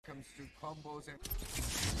comes to combos and...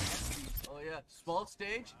 Oh yeah, small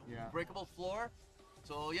stage, breakable floor.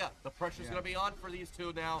 So yeah, the pressure's gonna be on for these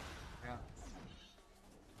two now. Yeah.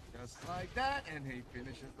 Just like that, and he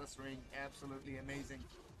finishes the string. Absolutely amazing.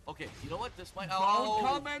 Okay, you know what? This might... Don't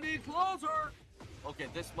come any closer! Okay,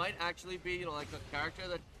 this might actually be, you know, like a character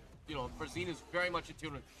that, you know, Farzeen is very much in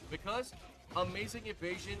tune with. Because amazing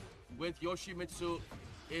evasion with Yoshimitsu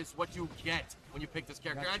is what you get when you pick this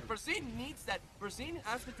character. And Farzeen needs that. Farzeen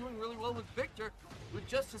has been doing really well with Victor with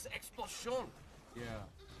just his explosion. Yeah.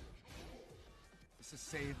 This is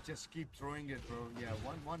safe. Just keep throwing it, bro. Yeah,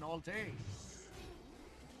 1-1 all day.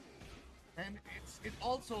 And it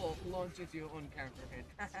also launches you on counter hit.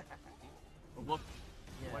 Look,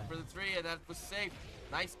 went for the 3 and that was safe.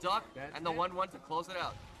 Nice duck and the 1-1 to close it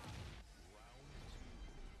out.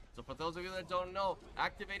 So for those of you that don't know,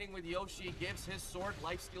 activating with Yoshi gives his sword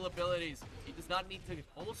lifesteal abilities. He does not need to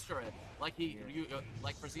holster it like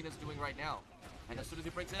like Farzeen is doing right now. And as soon as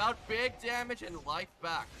he brings it out, big damage and life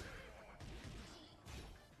back.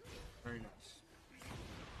 Very nice.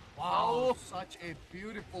 Wow, such a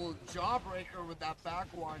beautiful jawbreaker with that back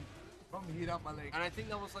one from Heera Malik. And I think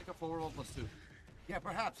that was like a forward 1+2. Yeah,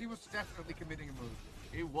 perhaps. He was definitely committing a move.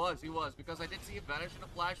 He was, because I did see him vanish in a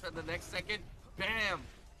flash, and the next second, bam!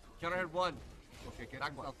 Counter hit 1. Okay, get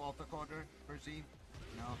himself off the corner. Farzeen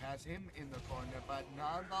now has him in the corner, but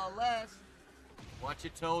nonetheless... Watch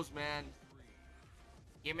your toes, man.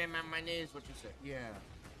 Give me my money is what you say. Yeah.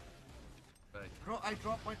 But bro, I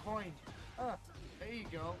dropped my coin. There you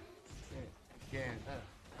go. Again.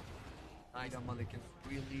 Heera Malik is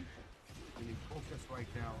really focused right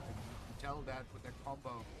now. And you can tell that with the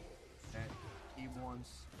combo that he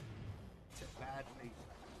wants to badly.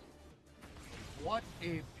 What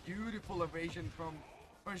a beautiful evasion from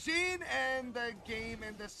Farzeen, and the game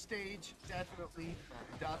and the stage definitely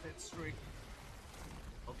does its trick.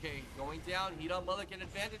 Okay, going down. Heera Malik in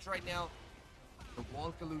advantage right now. The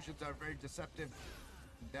wall collisions are very deceptive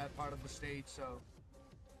in that part of the stage, so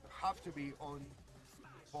you have to be on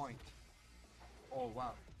point. Oh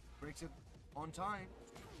wow, breaks it on time.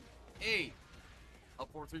 Hey, up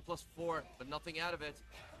for 3+4, but nothing out of it.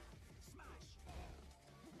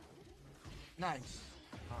 Nice.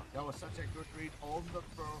 That was such a good read on the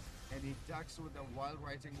throw, and he ducks with the wild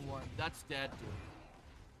rising one. That's dead,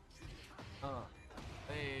 dude.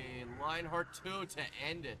 Hey, Lionheart 2 to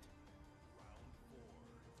end it.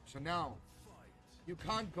 So now, you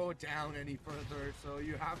can't go down any further, so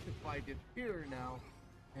you have to fight it here now.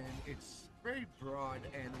 And it's very broad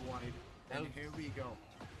and wide. And here we go.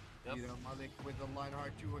 Heera Malik with the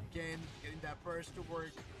Lionheart 2 again, getting that burst to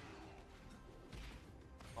work.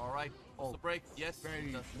 Alright, the break, yes.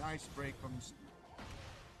 Very nice break from...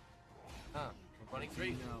 running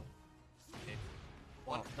 3. No.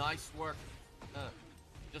 Okay. Nice work.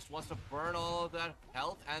 Just wants to burn all of that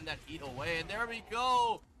health and that heat away, and there we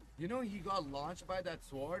go! You know, he got launched by that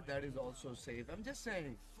sword. That is also safe. I'm just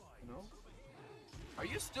saying, you know. Are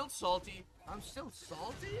you still salty? I'm still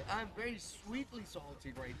salty? I'm very sweetly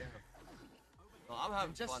salty right now. Well, I'm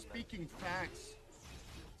having just fun, speaking facts.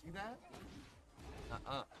 See that?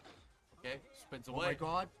 Okay, spins away. Oh my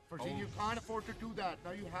god. Farzeen, you can't afford to do that.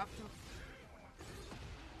 Now you have to...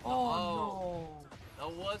 Oh no.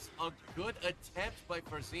 That was a good attempt by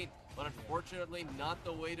Farzeen, but unfortunately not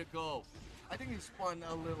the way to go. I think he spun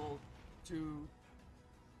a little too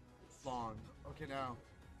long. Okay, now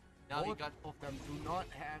both he got of them do not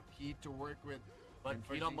have heat to work with. But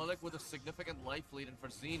Heera Malik with a significant life lead, and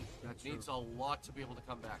Farzeen needs true. a lot to be able to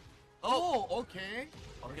come back. Okay.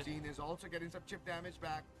 Farzeen is also getting some chip damage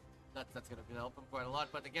back. That's going to help him quite a lot.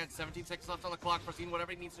 But again, 17 seconds left on the clock. Farzeen,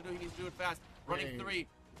 whatever he needs to do it fast. Running 3.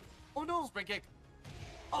 Oh no! Spring kick.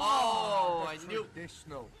 Oh, I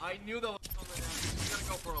knew that was coming. He's going to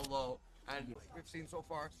go for a low. And we've seen so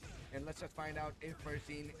far, and let's just find out if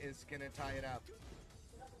Farzeen is gonna tie it up.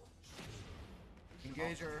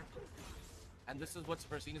 Engager. And this is what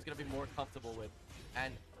Farzeen is gonna be more comfortable with.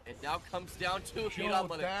 And it now comes down to Heera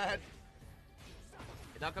Malik.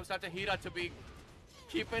 It now comes down to Heera to be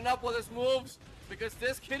keeping up with his moves, because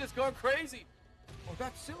this kid is going crazy. Oh,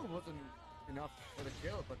 that still wasn't enough for the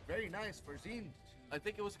kill, but very nice, Farzeen. I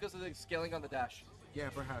think it was because of the scaling on the dash. Yeah,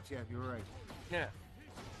 perhaps. Yeah, you're right. Yeah.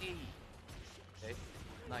 Okay,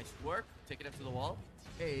 nice work. Taking him to the wall.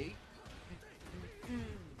 Hey.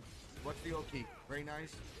 What's the Oki? Very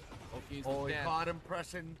nice. Oki's he caught him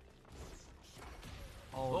pressing.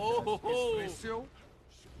 Oh,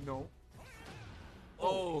 no.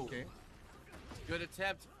 Oh, okay. Good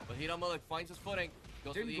attempt, but Heera Malik finds his footing.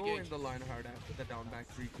 Goes Didn't for the go engage. in the line hard after the down back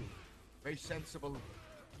 3-2. Very sensible.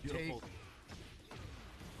 Beautiful. Take.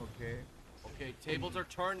 Okay. Okay, tables are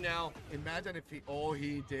turned now. Imagine if he... Oh,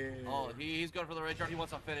 he did. Oh, he's going for the red card. He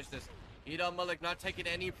wants to finish this. Heera Malik not taking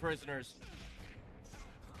any prisoners.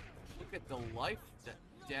 Look at the life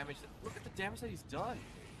damage. Look at the damage that he's done.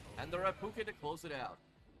 And the Rapuke to close it out.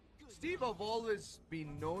 Steve have always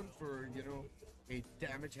been known for, you know, a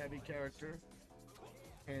damage-heavy character.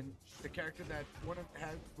 And the character that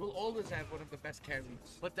will always have one of the best carries.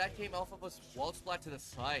 But that came off of a wall splat to the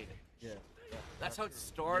side. Yeah. That's how it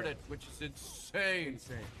started, which is insane.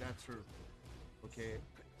 Insane, that's true. Okay.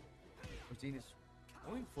 Farzeen is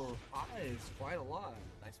going for highs quite a lot.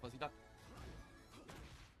 Nice fuzzy duck.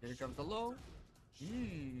 Here comes the low.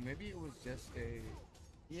 Maybe it was just a...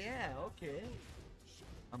 Yeah, okay.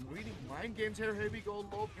 I'm reading mind games here. Here we go.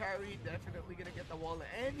 Low parry. Definitely gonna get the wall.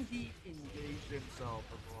 And he engaged himself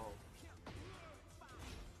as well.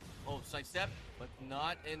 Oh, sidestep, but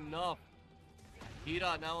not enough.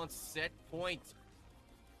 Heera now on set point.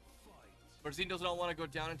 Farzeen does not want to go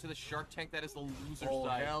down into the shark tank that is the loser Oh,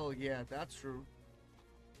 side. hell yeah. That's true.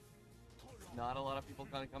 Not a lot of people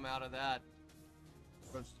gonna come out of that.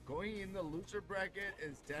 But going in the loser bracket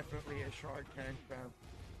is definitely a shark tank, fam.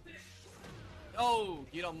 Oh,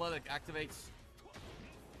 Heera Malik activates. Oh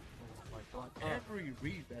my god. Every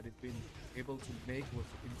read that it's been able to make was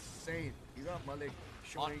insane. Heera Malik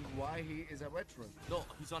showing why he is a veteran. No,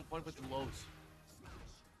 he's on point with the lows.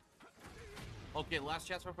 Okay, last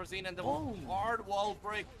chance for Farzeen, and the hard wall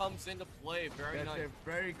break comes into play. Very nice. That's a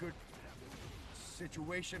very good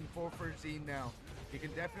situation for Farzeen now. He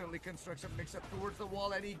can definitely construct some mix-up towards the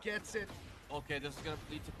wall, and he gets it. Okay, this is going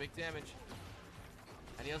to lead to big damage.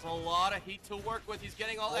 And he has a lot of heat to work with. He's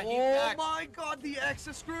getting all that heat back. Oh my god, the X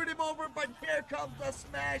has screwed him over, but here comes the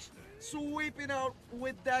smash. Sweeping out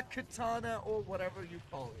with that katana, or whatever you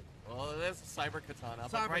call it. Well, it is Cyber Katana.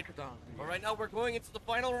 Katana. But right now, we're going into the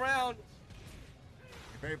final round.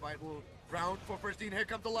 A very vital round for Farzeen. Here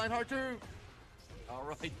comes the Lionheart too. All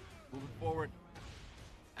right, moving forward.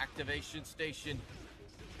 Activation station.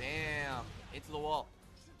 Bam. Into the wall.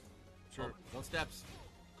 Sure. Oh, no steps.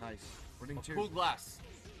 Nice. Running two. Cool glass.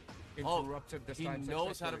 Interrupted this he time.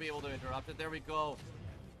 knows how to successfully. be able to interrupt it. There we go.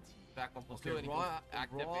 Back 1+2. Okay, And he raw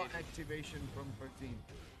activate. activation from Farzeen.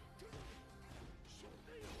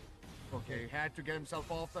 Okay, had to get himself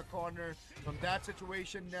off the corner from that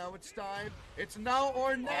situation. Now it's time. It's now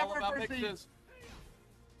or All never, about Farzeen. mixes.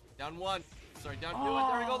 Down one. Sorry, down two.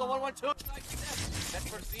 And there we go. The 1-1-2. Nice step.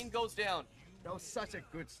 And Farzeen goes down. That was such a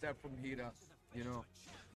good step from Heera, you know.